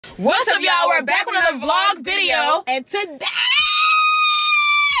What's up, y'all? We're back with another vlog video, and today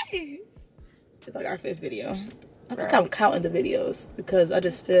it's like our 5th video. I think I'm counting the videos because I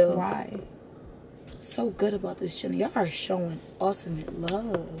just feel so good about this channel. Y'all are showing ultimate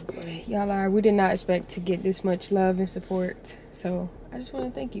love. Like, y'all are. We did not expect to get this much love and support, so I just want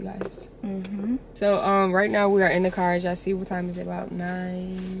to thank you guys. So right now we are in the car. As y'all see, what time is it? About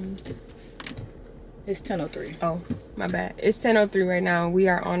 9. It's 10:03. Oh, my bad. It's 10:03 right now. We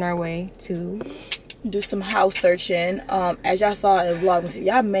are on our way to do some house searching. As y'all saw in Vlogmas,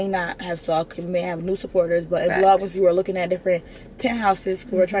 y'all may not have saw because we may have new supporters, but in Vlogmas we were looking at different penthouses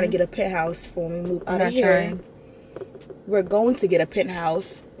because we're trying to get a penthouse for when we move out of here. We're going to get a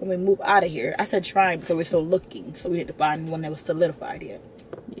penthouse when we move out of here. I said trying because we're still looking, so we had to find one that was solidified yet.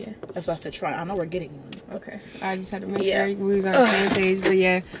 Yeah, that's why I said trying. I know we're getting one. Okay, I just had to make sure we was on the same page. But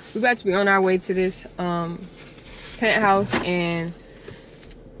yeah, we about to be on our way to this penthouse, and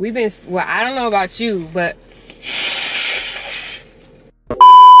we've been, well, I don't know about you, but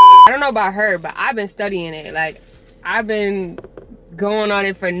I don't know about her, but I've been studying it. Like, I've been going on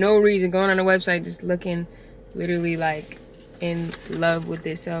it for no reason, going on the website, just looking, literally like in love with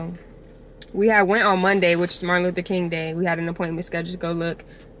this. So we went on Monday, which is Martin Luther King Day. We had an appointment scheduled to go look.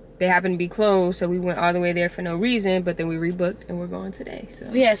 They happened to be closed, so we went all the way there for no reason, but then we rebooked and we're going today. So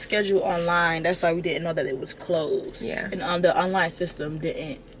we had scheduled online. That's why we didn't know that it was closed. Yeah. And the online system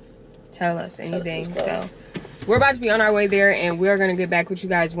didn't tell us anything. So we're about to be on our way there, and we're going to get back with you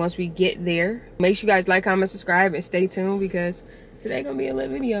guys once we get there. Make sure you guys like, comment, subscribe, and stay tuned because today going to be a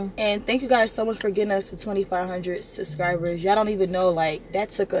lit video. And thank you guys so much for getting us to 2,500 subscribers. Y'all don't even know, like, that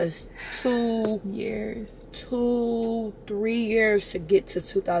took us 3 years to get to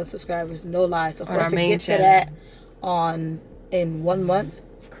 2,000 subscribers. No lies. So for us to get to that in 1 month,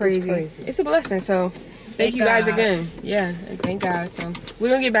 crazy. It's a blessing. So thank you guys again. Yeah, and thank God. So we're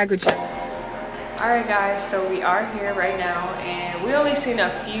going to get back with you. Alright guys, so we are here right now, and we only seen a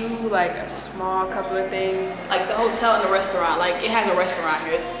few, like a small couple of things. Like the hotel and the restaurant, like it has a restaurant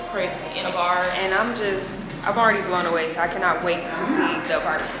here, it's crazy, in a bar. And I'm already blown away, so I cannot wait to see the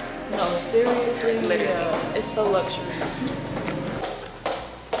apartment. No, seriously, literally. Yeah. It's so luxury.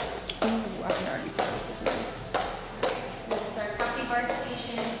 Ooh, I can already tell this is nice. This is our coffee bar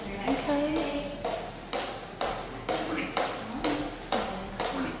station. Okay.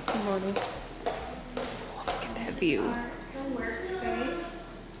 Good morning. View. Our workspace.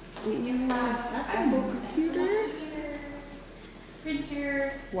 We do have Apple computers.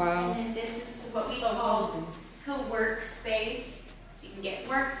 Printer. Wow. And then this is what we call co-work space. So you can get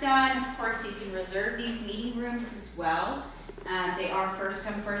work done. Of course, you can reserve these meeting rooms as well. They are first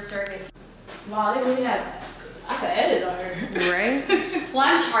come, first serve. Wow, they really have, I could edit on her. Right? Well,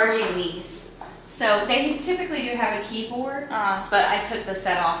 I'm charging these. So they typically do have a keyboard, but I took the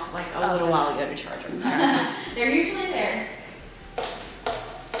set off like a little while ago to charge them. They're usually there.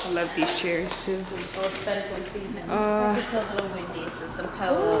 I love these chairs too. So aesthetically pleasing. So little windies and some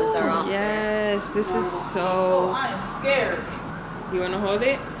pillows are on. Yes, this is so. Oh, I am scared. You want to hold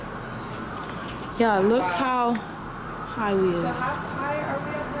it? Yeah, look how high we is. So how high are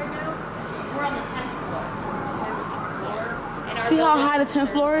we up right now? We're on the 10th floor. 10th floor. And See how high the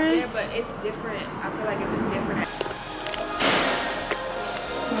 10th floor is? Yeah, but it's different. I feel like it was different.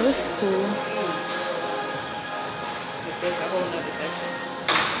 Oh, this is cool. There's a whole nother section.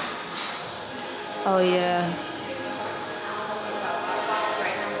 Oh, yeah.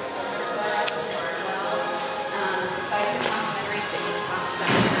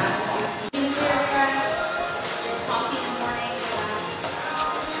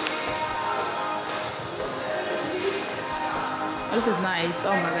 This is nice. Oh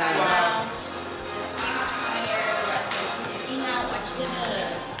my God.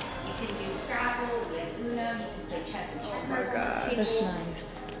 You can do Scrabble with Uno. You can play chess and checkers on this TV. That's nice.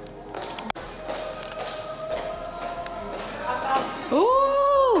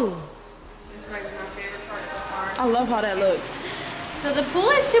 Ooh! This might be my favorite part so far. I love how that looks. So the pool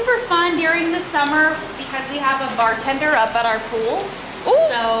is super fun during the summer because we have a bartender up at our pool. Ooh.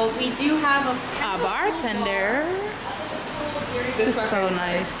 So we do have a bartender. This is so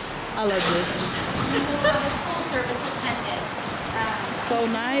nice. I love this. We will have a full service attendant. So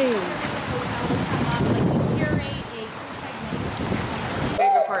nice.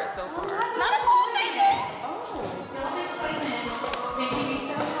 Favorite part so far. Not a pool table. Y'all's excitement making me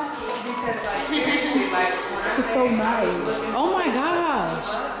so happy. Because like seriously, like when This is so nice. Oh my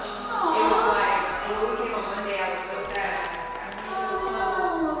gosh. it was like when we came on Monday, I was so sad.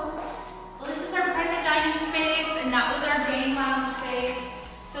 Well, this is our private dining space, and that was our game lounge space.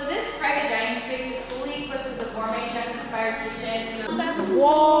 So this private dining space is fully equipped with a gourmet chef-inspired kitchen.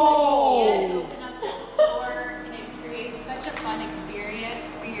 Whoa.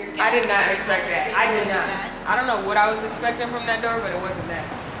 I did not expect that. I did not. I don't know what I was expecting from that door, but it wasn't that.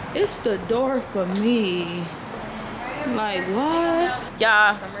 It's the door for me. Like, what?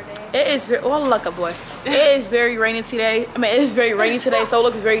 Yeah, it is very, oh, look up, boy. It is very rainy today. I mean, it is very rainy today, so it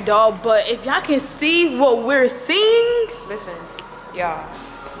looks very dull. But if y'all can see what we're seeing. Listen, y'all,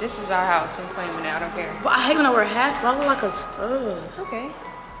 this is our house. I'm claiming it. I don't care. But I hate when I wear hats, but I look like a stud. It's okay.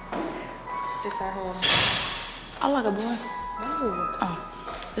 This our home. I look like a boy. No. Oh,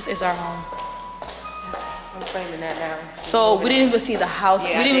 this is our home. I'm claiming that now. So we didn't even see the house.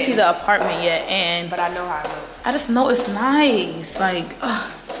 Yeah, we didn't even see the apartment yet, and but I know how it looks. I just know it's nice. Like,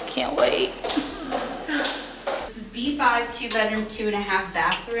 can't wait. This is B5, 2-bedroom, 2.5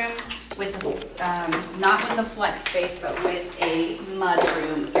 bathroom with not with a flex space, but with a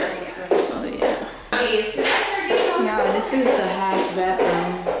mudroom area. Oh yeah. Yeah, this is the half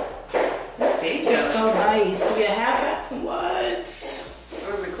bathroom. This is so nice. We have half bathroom. What?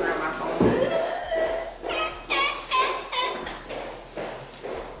 I'm recording my phone.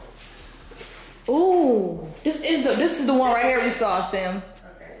 Ooh, this is the one right here we saw, Sam.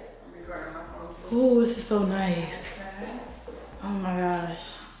 Okay, I'm recording my phone. Ooh, this is so nice. Oh my gosh.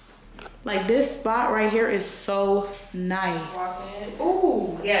 Like this spot right here is so nice.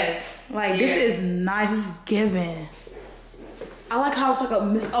 Ooh, yes. Like this is nice. This is giving. I like how it's like a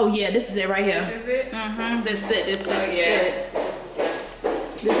miss. Oh yeah, this is it right here. This is it? Mm-hmm. This is it. This is it. Oh yeah.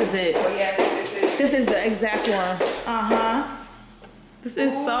 This is it. Oh yes, this is. This is the exact one. Uh-huh. This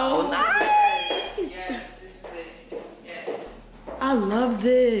is so nice. Yes, this is it. Yes. I love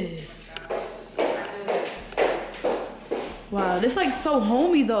this. Wow, this like so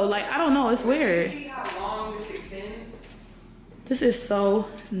homey though. Like I don't know, it's weird. See how long this extends? This is so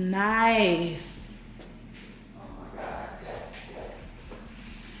nice. Oh my gosh.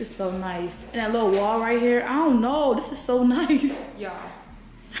 This is so nice. And that little wall right here, I don't know. This is so nice.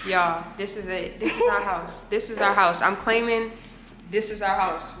 Y'all, this is it. This is our house. This is our house. I'm claiming this is our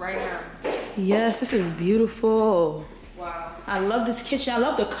house right now. Yes, this is beautiful. Wow. I love this kitchen. I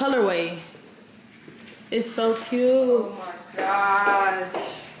love the colorway. It's so cute. Oh my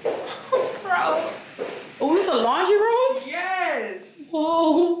gosh. Bro. Oh, it's a laundry room? Yes.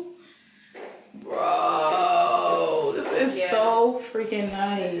 Whoa. Bro, this is so freaking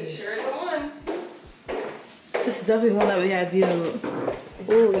nice. This is sure the one. This is definitely one that we have viewed.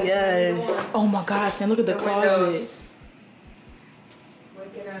 Oh, yes. Oh my gosh, man, look at the closet.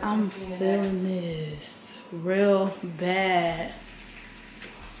 I'm feeling this real bad.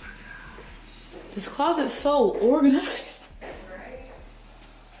 This closet's so organized. Right.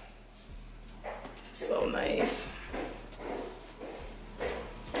 This is so nice.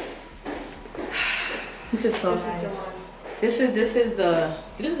 This is so nice. This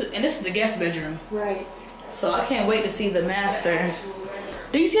is the guest bedroom. Right. So I can't wait to see the master.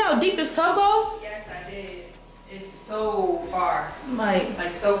 Do you see how deep this tub goes? Yes, I did. It's so far.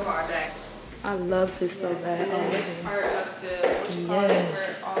 Like so far back. I love this so bad. And this part of the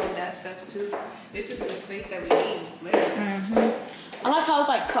for all of that stuff too. This is the space that we need, literally. I like how it's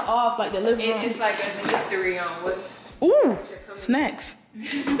like cut off, like the living room. It's like a mystery on what's. Ooh, snacks.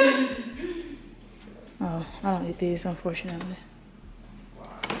 Oh, I don't eat these, unfortunately.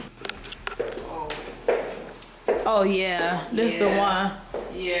 Oh yeah, this the one.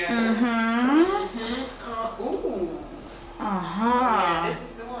 Yeah. Ooh. Yeah, this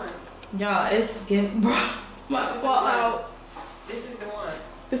is the one. Y'all, it's getting my fall out. This is the one.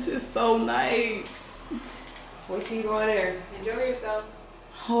 This is so nice. Wait till you go in there. Enjoy yourself.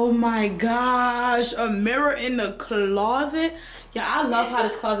 Oh my gosh, a mirror in the closet. Yeah, I love how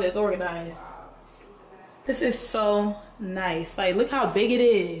this closet is organized. This is so nice. Like, look how big it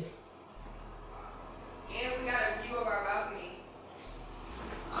is. And we got a view of our balcony.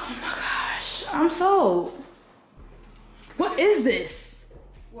 Oh my gosh, I'm so. What is this?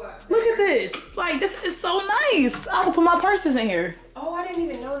 What? Look at this. Like, this is so nice. I will put my purses in here. Oh, I didn't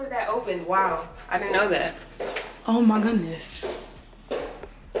even know that opened. Wow, I didn't know that. Oh my goodness.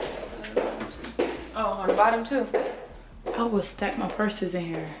 Oh, on the bottom too. I will stack my purses in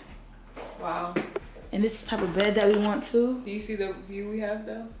here. Wow. And this type of bed that we want too. Do you see the view we have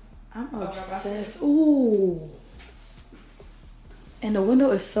though? I'm obsessed. Ooh. And the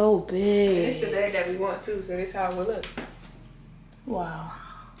window is so big. And it's the bed that we want too, so this is how it will look. Wow.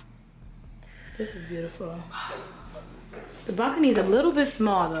 This is beautiful. The balcony is a little bit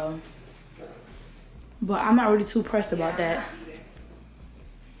small though. But I'm not really too pressed about that.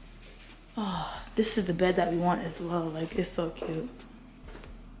 Oh, this is the bed that we want as well. Like, it's so cute.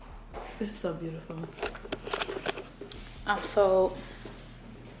 This is so beautiful. I'm so...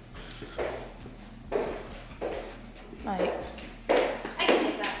 like... I can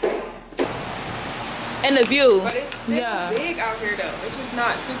get that for you. And the view. But it's still big out here though. It's just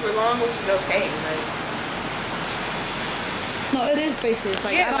not super long, which is okay. Like, no, it is spacious.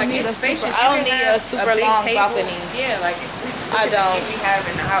 Like, yeah, I don't need a spacious. I don't need a super long balcony. Yeah, like I don't. We have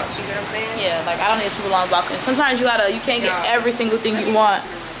in the house. You know what I'm saying? Yeah, like I don't need a super long balcony. Sometimes you can't get every single thing you want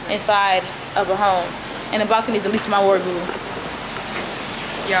inside of a home, and the balcony is the least of my wardrobe.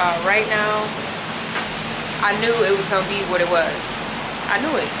 Y'all, right now, I knew it was gonna be what it was. I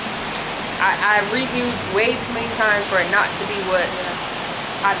knew it. I reviewed way too many times for it not to be what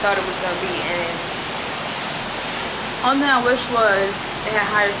I thought it was gonna be, and only thing I wish was it had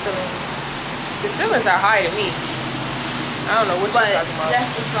higher ceilings. The ceilings are high to me. I don't know what you're talking about.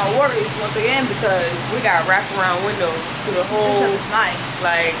 That's just my worries once again because we got wraparound windows through the whole. It's nice.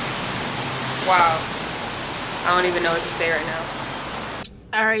 Like, wow. I don't even know what to say right now.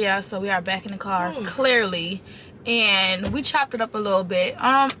 All right, y'all. So we are back in the car, clearly, and we chopped it up a little bit.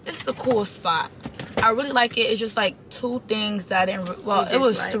 It's a cool spot. I really like it. It's just like two things that I didn't. Well, it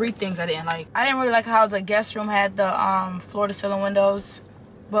was three things I didn't like. I didn't really like how the guest room had the floor-to-ceiling windows,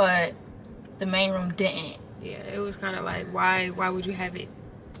 but the main room didn't. Yeah, it was kind of like, why would you have it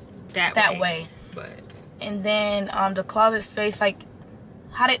that way? But and then the closet space, like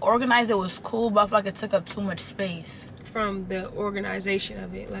how they organized it was cool, but I feel like it took up too much space. From the organization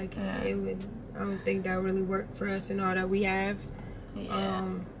of it, like it would. I don't think that really worked for us and all that we have. Yeah.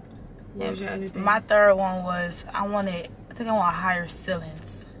 What was your other thing? My third one was I want higher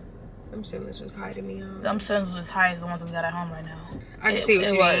ceilings. Them ceilings was high to me. Them ceilings was as high as the ones we got at home right now. I can see what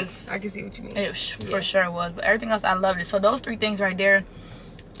you mean. I can see what you mean. It for sure was, but everything else I loved it. So those three things right there,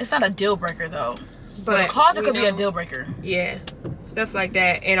 it's not a deal breaker though. But the closet could be a deal breaker. Yeah, stuff like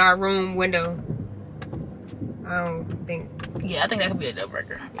that in our room window. I don't think. Yeah, I think that could be a deal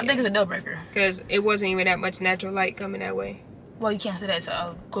breaker. Yeah. I think it's a deal breaker because it wasn't even that much natural light coming that way. Well, you can't say that it's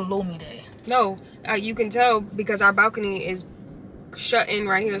a gloomy day. No, you can tell because our balcony is shut in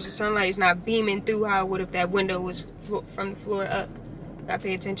right here, so sunlight is not beaming through how it would if that window was from the floor up. Gotta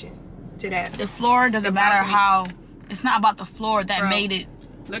pay attention to that. The floor doesn't matter how. It's not about the floor that made it.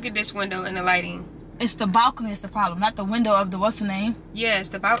 Look at this window and the lighting. It's the balcony that's the problem, not the window of the what's the name? Yeah,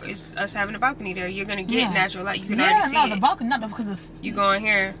 it's us having a balcony there. You're gonna get natural light. You can already see the balcony, not because of you go in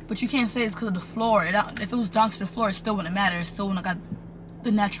here. But you can't say it's because of the floor. If it was down to the floor, it still wouldn't matter. It still wouldn't have got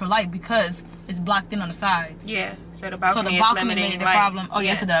the natural light because it's blocked in on the sides. Yeah, so the balcony is limiting the light. problem. Oh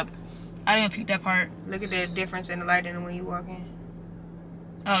yes, it up. I didn't peep that part. Look at the difference in the lighting when you walk in.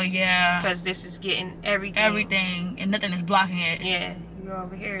 Oh yeah. Because this is getting everything. Everything, and nothing is blocking it. Yeah, you go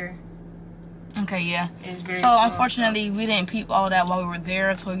over here. Okay, yeah. It's very so unfortunately, we didn't peep all that while we were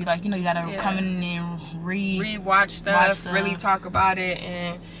there. So you gotta come in and rewatch stuff, really talk about it,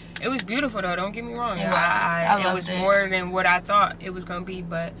 and it was beautiful though. Don't get me wrong. It was more than what I thought it was gonna be,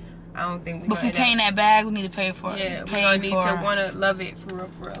 but I don't think. But if we paying that bag, we need to pay for it. Yeah, we gonna need to wanna love it for real,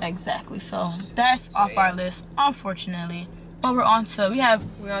 for real. Exactly. So that's off our list, unfortunately. But we're on to the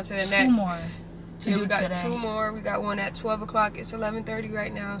next. Two more to do we got today. 2 more. We got one at 12 o'clock. It's 11:30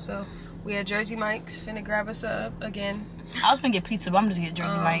 right now, so. We had Jersey Mike's finna grab us up again. I was gonna get pizza, but I'm just gonna get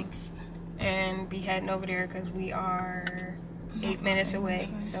Jersey Mike's. And be heading over there because we are 8 minutes away.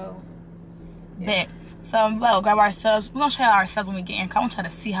 So, yeah. Bet. So we gotta grab our subs. We're gonna try our subs when we get in. I want to try to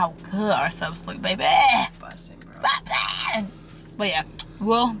see how good our subs look, baby. Busting, bro. But yeah,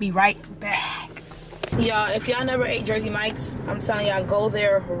 we'll be right back. Y'all, if y'all never ate Jersey Mike's, I'm telling y'all, go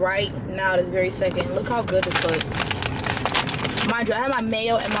there right now this very second. Look how good this looks. Mind you, I have my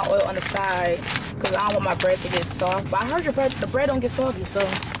mayo and my oil on the side because I don't want my bread to get soft. But I heard the bread don't get soggy, so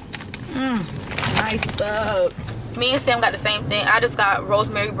nice sub. Me and Sam got the same thing. I just got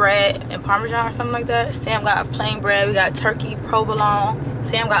rosemary bread and Parmesan or something like that. Sam got plain bread. We got turkey, provolone.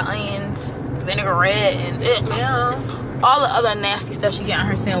 Sam got onions, vinaigrette, and all the other nasty stuff she got on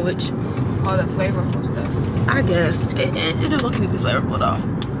her sandwich. All the flavorful stuff. I guess. It just looks to be flavorful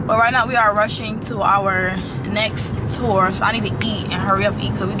though. But right now we are rushing to our next tour, so I need to eat and hurry up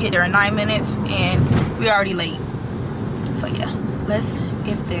eat because we get there in 9 minutes and we're already late. So yeah, let's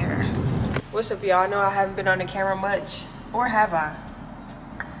get there. What's up, y'all? I know I haven't been on the camera much, or have I?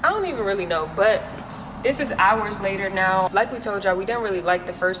 I don't even really know, but this is hours later now. Like we told y'all, we didn't really like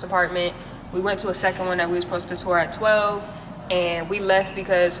the first apartment. We went to a second one that we were supposed to tour at 12, and we left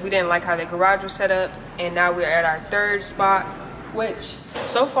because we didn't like how the garage was set up, and now we're at our third spot, which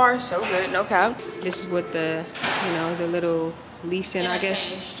so far so good, no cap. This is what the little lease in, I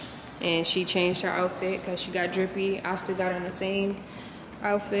guess. And she changed her outfit because she got drippy. I still got on the same.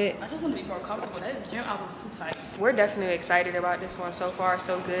 outfit. I just want to be more comfortable. That gym outfit is too tight. We're definitely excited about this one. So far,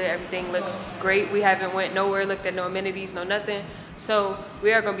 so good. Everything looks great. We haven't went nowhere, looked at no amenities, no nothing. So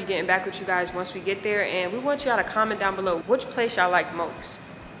we are going to be getting back with you guys once we get there. And we want y'all to comment down below which place y'all like most.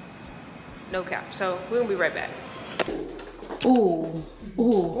 No cap. So we'll be right back. Ooh.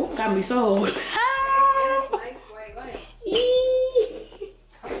 Ooh. Got me sold.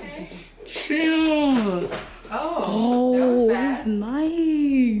 Okay. Chill. Oh, that's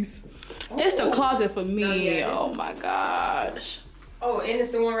nice. Oh. It's the closet for me. No, yeah, oh my gosh. Oh, and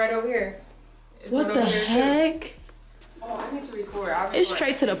it's the one right over here. It's what the heck? Too. Oh, I need to record. It's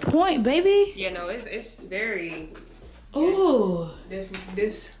straight to the point, baby. Yeah, no, it's very. Ooh.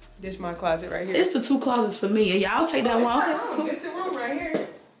 This my closet right here. It's the two closets for me. Yeah, I'll take that one. Okay, cool. It's the room right here.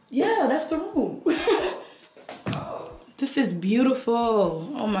 Yeah, that's the room. Oh. This is beautiful.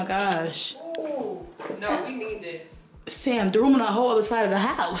 Oh my gosh. Ooh. No, we need this. Sam, the room on the whole other side of the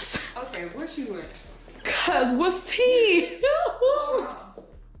house. Okay, where she went? Cause what's tea? Oh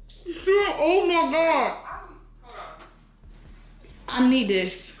my god. Hold on. I need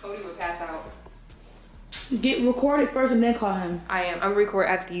this. Cody would pass out. Get recorded first and then call him. I am. I'm record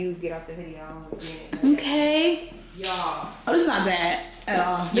after you get off the video. Okay. Y'all. Oh, this is not bad at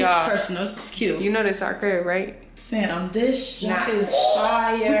all. This is personal. This is cute. You know this our crib, right? Sam, this junk is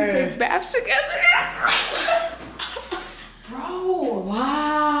fire. We can take baths together. Bro,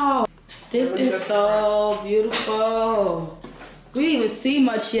 wow. This is so beautiful. We didn't even see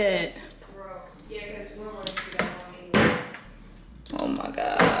much yet. Bro, yeah, because we don't want to see that one. Oh my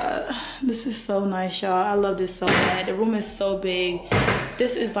god. This is so nice, y'all. I love this so bad. The room is so big.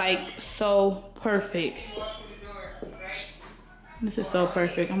 This is like so perfect. This is so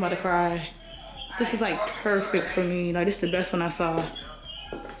perfect. I'm about to cry. This is like perfect for me. Like this is the best one I saw.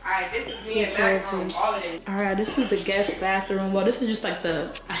 Alright, this is me and Mack room. All of it. Alright, this is the guest bathroom. Well, this is just like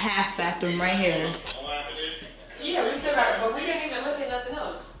a half bathroom right here. Yeah, we still got it, but we didn't even look at nothing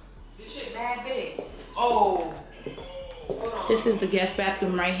else. This shit mad big. Oh. Hold on. This is the guest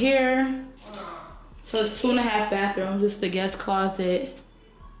bathroom right here. So it's 2.5 bathrooms. This is the guest closet.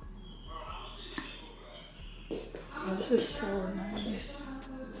 Oh, this is so nice.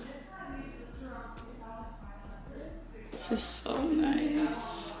 This is so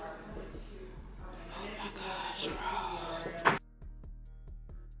nice. Oh my gosh, bro.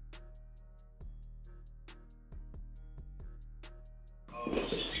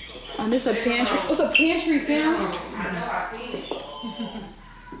 Oh, this is a pantry. What's a pantry, Sam? I know, I seen it.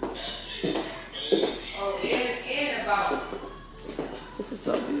 Oh, and about. This is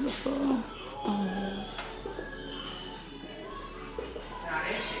so beautiful. Oh. Nah,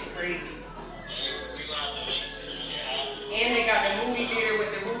 that shit crazy. And they got the movie theater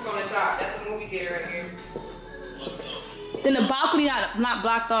with the roof on the top. That's a movie theater right here. Then the balcony not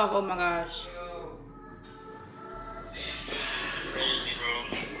blocked off. Oh my gosh.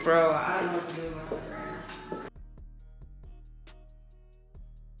 Bro, I don't know what to do with myself right now.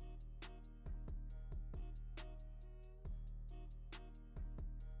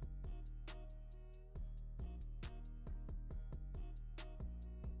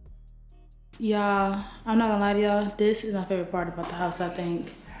 Yeah, I'm not gonna lie to y'all. This is my favorite part about the house, I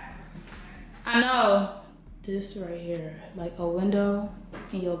think. I know. This right here, like a window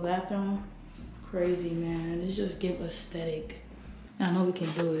in your bathroom. Crazy, man. This just give aesthetic. And I know we can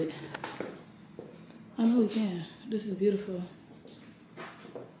do it. I know we can. This is beautiful.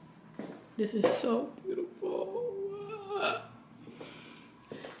 This is so beautiful.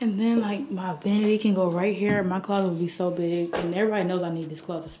 And then like my vanity can go right here. My closet will be so big. And everybody knows I need this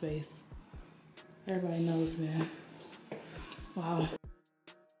closet space. Everybody knows, man. Wow.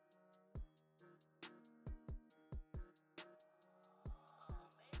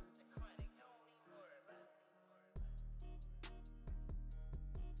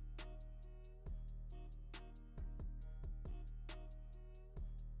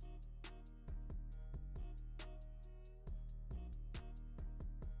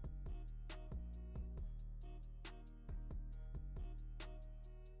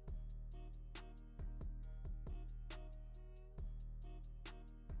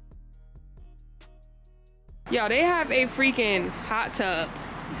 Yo, they have a freaking hot tub.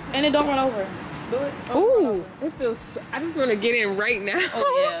 And it don't run over. Do it. Ooh, it feels so, I just want to get in right now.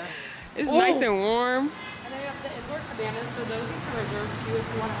 Oh, yeah. It's nice and warm. And they have the indoor cabanas, so those you can reserve too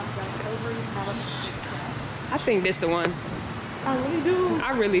if you want to have guests over. You can have up to 6 guests. I think this the one. I really do.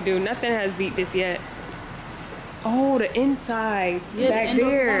 I really do. Nothing has beat this yet. Oh, the inside. Yeah, back the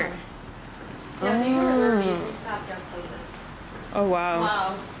there. Yeah, so you can reserve these. You can have guests over. Oh, wow.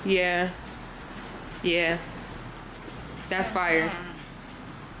 Wow. Yeah. Yeah. That's fire.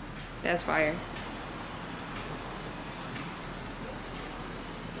 That's fire.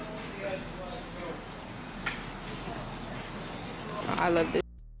 Oh, I love this.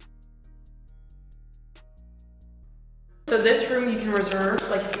 So this room you can reserve,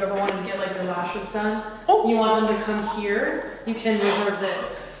 like if you ever want to get like your lashes done, you want them to come here, you can reserve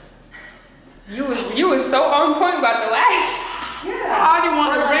this. You was so on point about the lash. Yeah. I didn't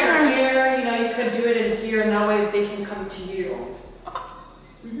want Or to like bring her. here, you know, you could do it in here, and that way they can come to you.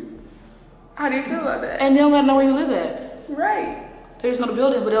 How do you feel about that? And they don't gotta know where you live at. Right. They just know the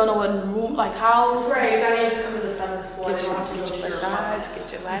building, but they don't know what room, like house. Right, exactly. You just come to the 7th floor. Get You don't have to your go to your massage, apartment.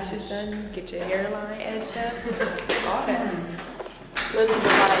 get your lashes done, get your hairline edged up, all that. Living the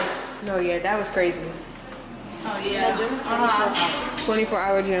life. No, yeah, that was crazy. Oh yeah.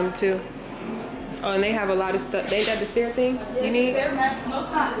 24-hour gym too. Oh, and they have a lot of stuff. They got the stair thing you need? No, it's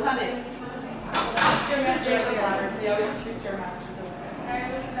not. It's not it. Yeah, we have 2 Stairmasters.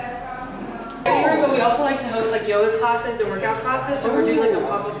 But we also like to host like yoga classes and workout classes. So we're doing like a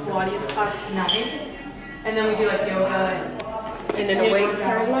pop-up Pilates class tonight, and then we do like yoga And then the weights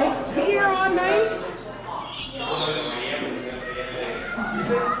are like here all nice.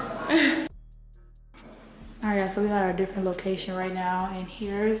 Alright, so we got our different location right now, and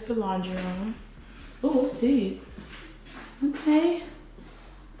here's the laundry room. Oh, it's deep. Okay.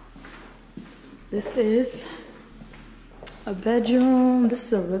 This is a bedroom. This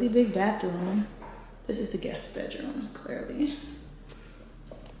is a really big bathroom. This is the guest bedroom, clearly.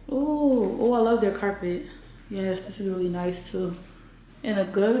 Oh, I love their carpet. Yes, this is really nice too. And a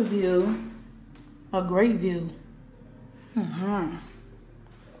good view. A great view.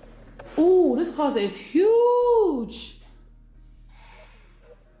 Ooh, this closet is huge.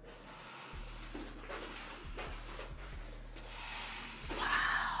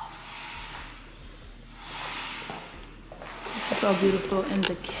 Wow. This is so beautiful. In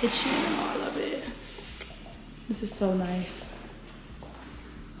the kitchen, oh, I love it. This is so nice.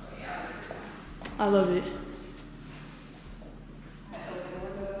 I love it.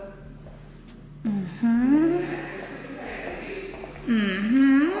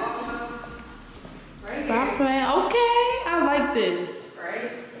 Stop playing. Okay, I like this.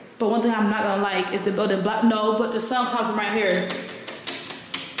 Right? But one thing I'm not gonna like is the building block. No, but the sun comes from right here.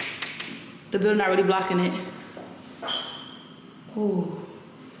 The building not really blocking it. Ooh.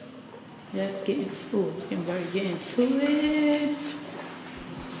 Let's get into it. We can really get into it.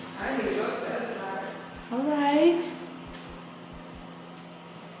 I need to go to that side. All right.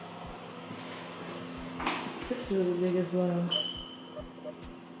 This is really big as well.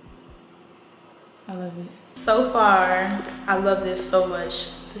 I love it. So far, I love this so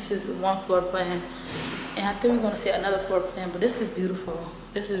much. This is one floor plan. And I think we're gonna see another floor plan, but this is beautiful.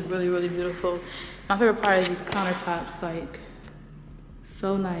 This is really, really beautiful. My favorite part is these countertops, like,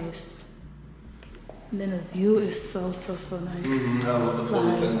 so nice. And then the view is so nice. I love the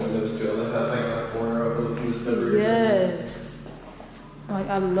fluorescent windows too. I love that's like a corner overlooking Discovery. Yes. Like,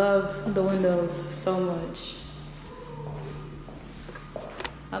 I love the windows so much.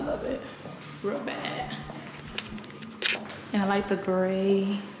 I love it. Real bad. And I like the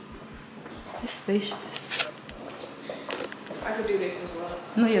gray. It's spacious. I could do this as well.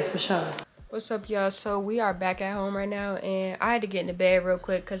 No, yeah, for sure. What's up, y'all? So we are back at home right now, and I had to get in the bed real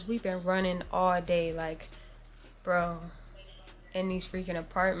quick because we've been running all day. Like, bro, in these freaking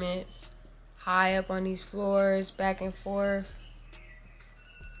apartments, high up on these floors, back and forth.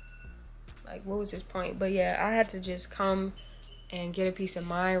 Like, what was his point? But yeah, I had to just come and get a peace of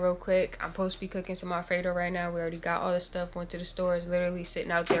mind real quick. I'm supposed to be cooking some Alfredo right now. We already got all the stuff, went to the store. It's literally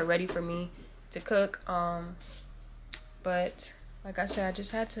sitting out there ready for me to cook. But like I said, I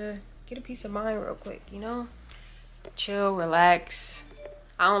just had to get a peace of mind real quick, you know? Chill, relax.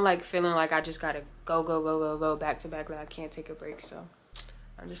 I don't like feeling like I just gotta go back to back, like I can't take a break. So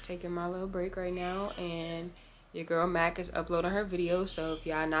I'm just taking my little break right now, and your girl Mack is uploading her video. So if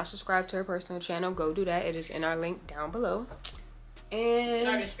y'all not subscribed to her personal channel, go do that. It is in our link down below. And In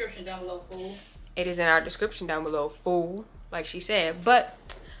our description down below, fool. it is in our description down below, fool, like she said. But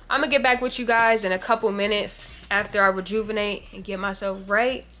I'm gonna get back with you guys in a couple minutes after I rejuvenate and get myself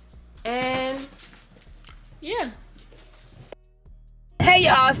right. And yeah. Hey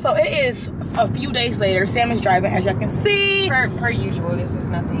y'all, so it is a few days later. Sam is driving, as y'all can see. Per usual, this is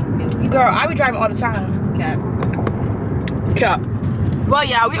nothing new. Girl, I be driving all the time. Cap. Well,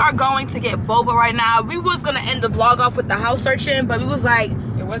 yeah, we are going to get boba right now. We was gonna end the vlog off with the house searching, but we was like,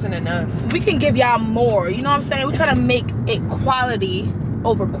 It wasn't enough. we can give y'all more. You know what I'm saying? We try to make it quality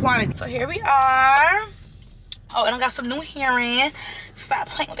over quantity. So here we are. Oh, and I got some new hearing. Stop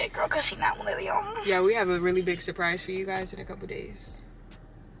playing with that girl, cause she not one of them. Yeah, we have a really big surprise for you guys in a couple days.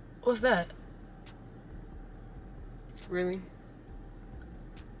 What's that? Really?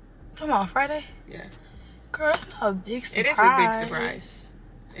 Come on, Friday? Yeah. Girl, that's not a big surprise. It is a big surprise.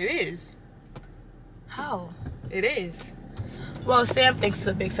 It is. How? It is. Well, Sam thinks it's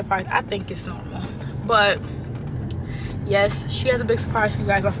a big surprise. I think it's normal. But, yes, she has a big surprise for you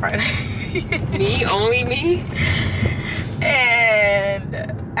guys on Friday. Me? Only me? And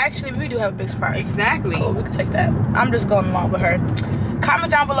actually, we do have a big surprise. Exactly. Cool, we can take that. I'm just going along with her.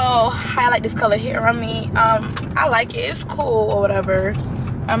 Comment down below how I like this color here on me. I like it. It's cool or whatever.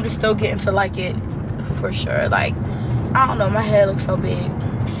 I'm just still getting to like it for sure. Like, I don't know. My head looks so big.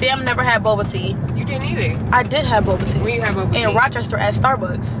 Sam never had boba tea. You didn't either. I did have boba tea. When you have boba tea? In Rochester at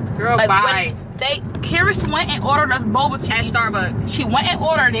Starbucks. Girl, like, bye. Karis went and ordered us boba tea. At Starbucks. She went and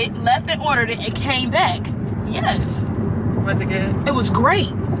ordered it, left and ordered it, and came back. Yes. Was it good? It was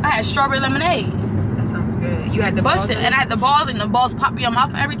great. I had strawberry lemonade. That sounds good. You had the balls? And I had the balls, and the balls pop in your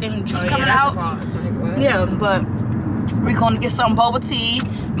mouth and everything. Juice coming out. Like, yeah, but we're going to get some boba tea.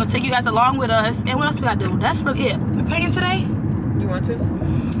 We're going to take you guys along with us. And what else we got to do? That's really it. We paying today? You want to?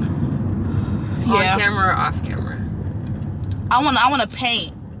 Yeah. On camera or off camera? I want to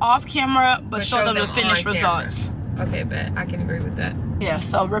paint off camera, but show them the finished results. Okay, bet. I can agree with that. Yeah,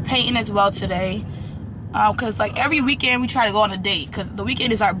 so we're painting as well today. Because like every weekend we try to go on a date. Because the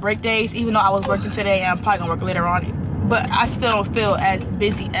weekend is our break days. Even though I was working today, and I'm probably going to work later on. But I still don't feel as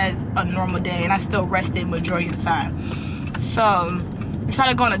busy as a normal day. And I still rested majority of the time. So we try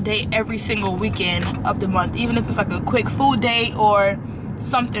to go on a date every single weekend of the month. Even if it's like a quick food date or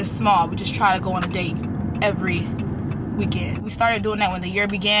something small. We just try to go on a date every weekend. We started doing that when the year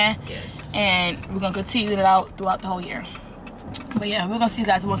began. Yes. And we're going to continue it out throughout the whole year. But yeah, we're going to see you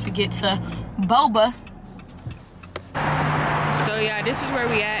guys once we get to Boba. So yeah, this is where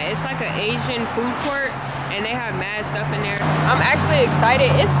we at. It's like an Asian food court, and they have mad stuff in there. I'm actually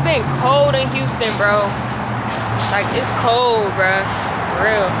excited. It's been cold in Houston, bro. Like, it's cold, bro. For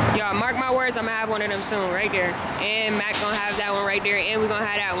real. Y'all, mark my words, I'm gonna have one of them soon, right there. And Mac gonna have that one right there, and we're gonna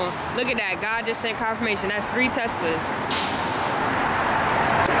have that one. Look at that. God just sent confirmation. That's 3 Teslas.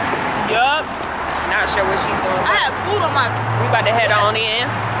 Yup. Not sure what she's doing. I have food on my... We about to head on in.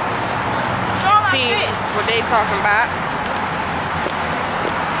 See what they talking about.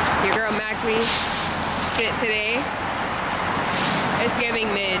 Your girl Mackley fit today. It's giving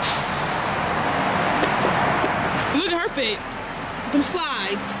mid. Look at her fit. Them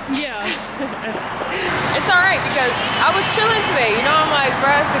slides. Yeah. It's alright because I was chilling today. You know, I'm like,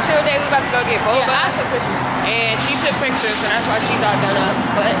 bruh, it's a chill day. We about to go get boba. Yeah, I took pictures. And she took pictures, so that's why she's all done up.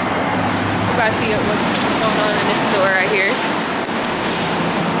 But you guys see what's going on in this store right here.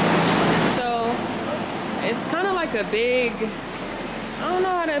 It's kind of like a big, I don't know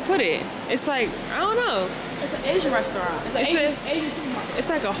how to put it. It's like, I don't know. It's an Asian restaurant. It's like Asian supermarket. It's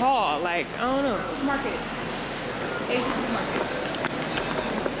like a hall, like, I don't know. Supermarket. Asian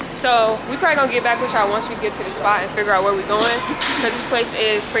supermarket. So, we probably gonna get back with y'all once we get to the spot and figure out where we're going. Because this place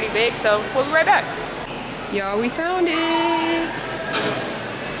is pretty big, so we'll be right back. Y'all, we found it.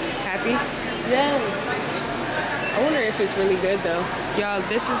 Happy? Yeah. I wonder if it's really good though. Y'all,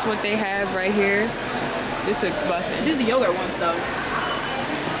 this is what they have right here. This looks bussin'. These are yogurt ones though.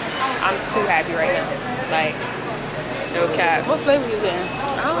 I'm too happy right now. Like, no cap. What flavor you getting?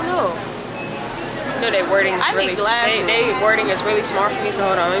 I don't know. No, their wording is really they wording is really smart for me, so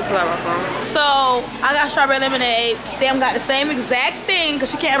hold on, let me pull out my phone. So I got strawberry lemonade. Sam got the same exact thing because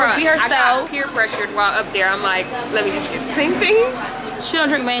she can't ever be herself. I got peer pressured while up there. I'm like, let me just get the same thing. She don't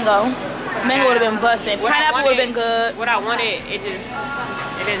drink mango. Mango would have been busting. Pineapple would have been good. What I wanted, it didn't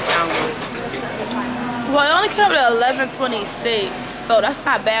sound good. Well, it only came up to $11.26, so that's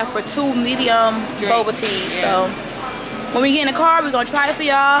not bad for 2 medium boba teas. Yeah. So when we get in the car, we're gonna try it for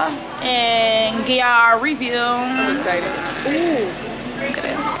y'all and get y'all our review. I'm excited. Ooh, look at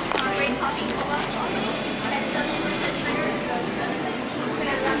it.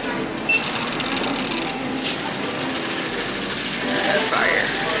 That's fire.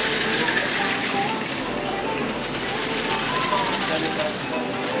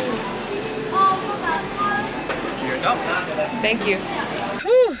 Thank you.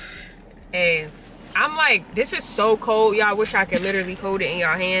 Whew. Hey, I'm like, this is so cold. Y'all, wish I could literally hold it in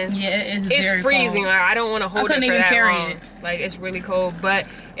y'all hands. Yeah, it's very freezing. cold. Like, I don't want to hold it for even that carry long. it. Like, it's really cold, but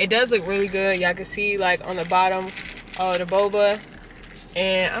it does look really good. Y'all can see like on the bottom, the boba,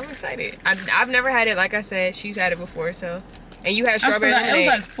 and I'm excited. I've never had it. Like I said, she's had it before, so. And you had strawberry lemonade. It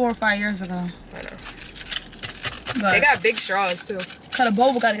was like 4 or 5 years ago. I know. But They got big straws too. Cause the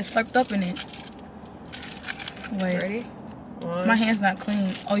boba got it slurped up in it. Wait. Ready? One. My hand's not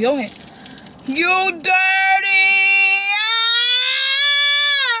clean. Oh, your hand. You dirty!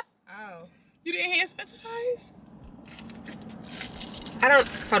 I don't.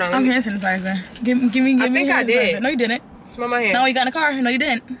 Hold on. I'm hand sanitizer. Give me. I think I did. No, you didn't. Smell my hand. No, you got in the car. No, you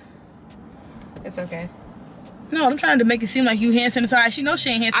didn't. It's okay. No, I'm trying to make it seem like you hand sanitized. She knows she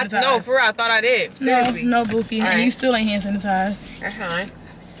ain't hand sanitized. No, for real, I thought I did. Seriously. No, Bookie. All And right. you still ain't hand sanitized. That's fine.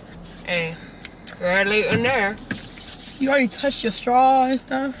 Hey, right late in there. You already touched your straw and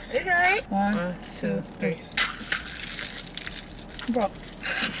stuff. It's alright. 1, 2, 3. Bro.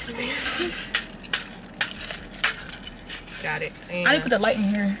 Got it. I need to put the light in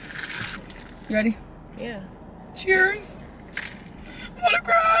here. You ready? Yeah. Cheers. I wanna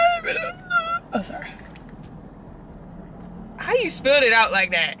cry, but oh, sorry. How you spilled it out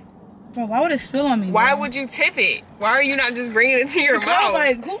like that? Bro, why would it spill on me? Why bro? would you tip it? Why are you not just bringing it to your Because mouth? I was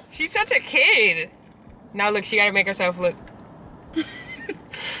like, who? She's such a kid. Now look, she gotta make herself look.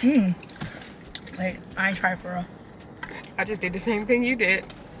 Like, I ain't trying for real. I just did the same thing you did.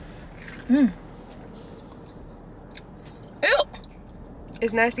 Ew.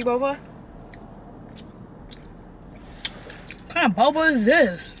 It's nasty, boba. What kind of boba is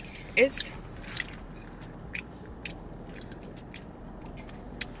this? It's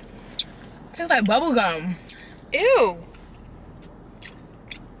Tastes like bubble gum. ew.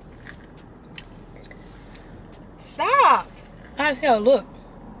 Stop. I gotta see how it look.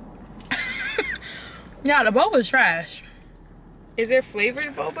 Yeah, the boba is trash. Is there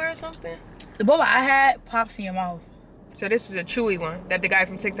flavored boba or something? The boba I had pops in your mouth. So this is a chewy one that the guy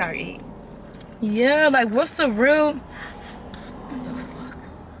from TikTok eat. Yeah, like what's the real? What the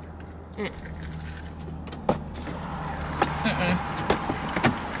fuck?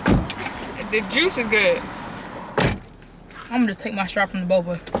 The juice is good. I'm gonna just take my straw from the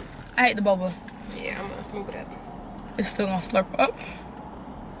boba. I hate the boba. Yeah, I'm gonna move it up. It's still gonna slurp up.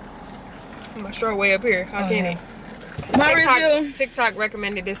 My straw way up here. How can yeah. it? My review. TikTok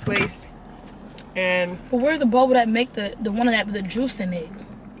recommended this place. And But where's the boba that make the one that with the juice in it?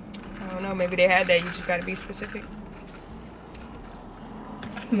 I don't know, maybe they had that. You just gotta be specific.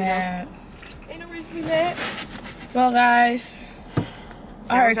 Man. Ain't no reason to be mad. Well, guys,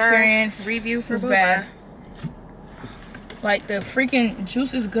 our was our experience review for was boba. bad. Like the freaking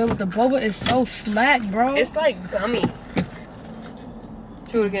juice is good, but the boba is so slack, bro. It's like gummy.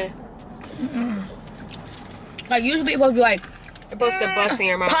 Chew it again. Like usually it's supposed to be like It's supposed to bust in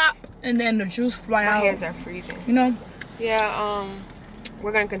your mouth. pop, and then the juice fly My out. hands are freezing. You know? Yeah,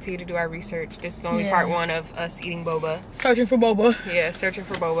 we're gonna continue to do our research. This is only Yeah. part 1 of us eating boba. Searching for boba. Yeah, searching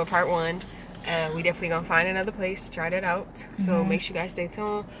for boba, part 1. We definitely gonna find another place, try that out. So make sure you guys stay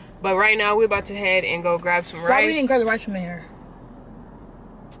tuned. But right now we're about to head and go grab some Why rice. we didn't grab the rice from here?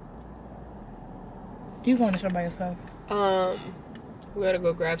 You going to store by yourself? We gotta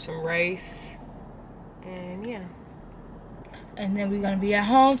go grab some rice. And yeah. And then we're gonna be at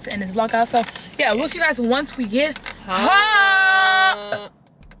home to end this vlog out. So yeah, we'll see you guys once we get home.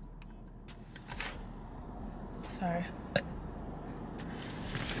 Sorry.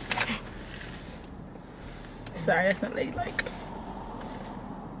 Sorry, that's not ladylike.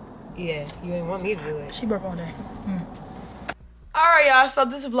 Yeah, you ain't want me to do it. She burped all day. Alright, y'all, so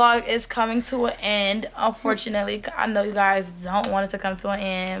this vlog is coming to an end. Unfortunately, I know you guys don't want it to come to an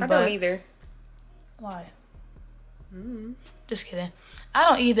end. I but don't either. Why? Just kidding. I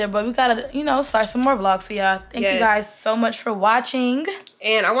don't either, but we gotta, start some more vlogs for y'all. Thank you guys so much for watching.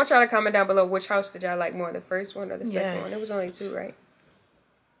 And I want y'all to comment down below which house did y'all like more, the first one or the second Yes. one. It was only 2, right?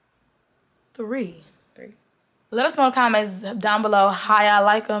 3. 3. Let us know in the comments down below how y'all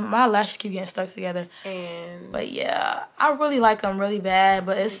like them. My lashes keep getting stuck together. And But yeah, I really like them really bad,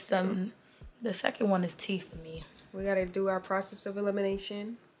 but it's the second one is tea for me. we gotta do our process of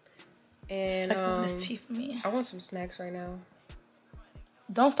elimination. And Second one is tea for me. I want some snacks right now.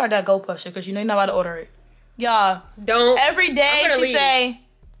 Don't start that GoPuff shit because you know you're not about to order it. Y'all, Don't. every day I'm gonna she leave. say,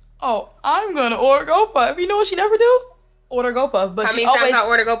 "Oh, I'm gonna order GoPuff." You know what she never do? Order GoPuff. But How she many times always I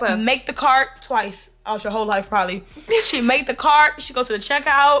order GoPuff? make the cart twice out your whole life probably. She make the cart. She go to the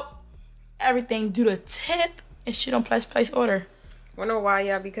checkout. Everything. Do the tip, and she don't place order. Wanna know why,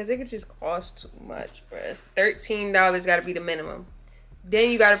 y'all? Because it could just cost too much, bruh. It's $13 gotta be the minimum. Then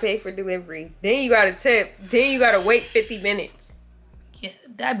you gotta pay for delivery. Then you gotta tip. Then you gotta wait 50 minutes. Yeah,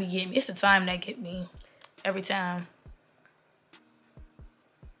 that be getting me. It's the time that get me every time.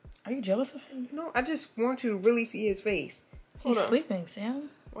 Are you jealous of him? No, I just want you to really see his face. He's Hold on. sleeping, Sam.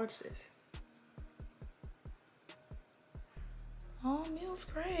 Watch this. Oh, Mills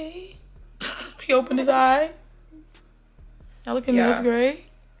Gray. He opened his eye. Now look at Yeah. Mills Gray.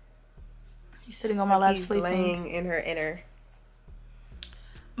 He's sitting on my lap He's sleeping. laying in her inner.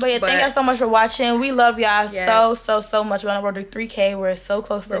 But yeah, thank y'all so much for watching. We love y'all so much. We're on the road to 3K. We're so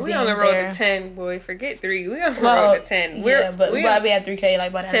close to being there. We on the road to 10, boy. Forget 3. We on the road to 10. But we gotta be at 3K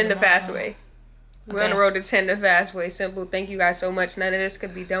like by the 10 the fast way. Okay. We're on the road to 10 the fast way. Simple. Thank you guys so much. None of this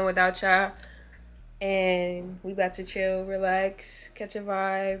could be done without y'all. And we about to chill, relax, catch a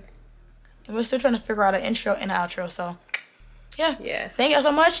vibe. And we're still trying to figure out an intro and an outro. So, yeah. Thank y'all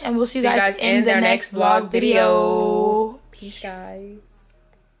so much. And we'll see you guys in the next vlog video. Peace, guys.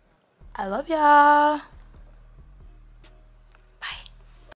 I love y'all.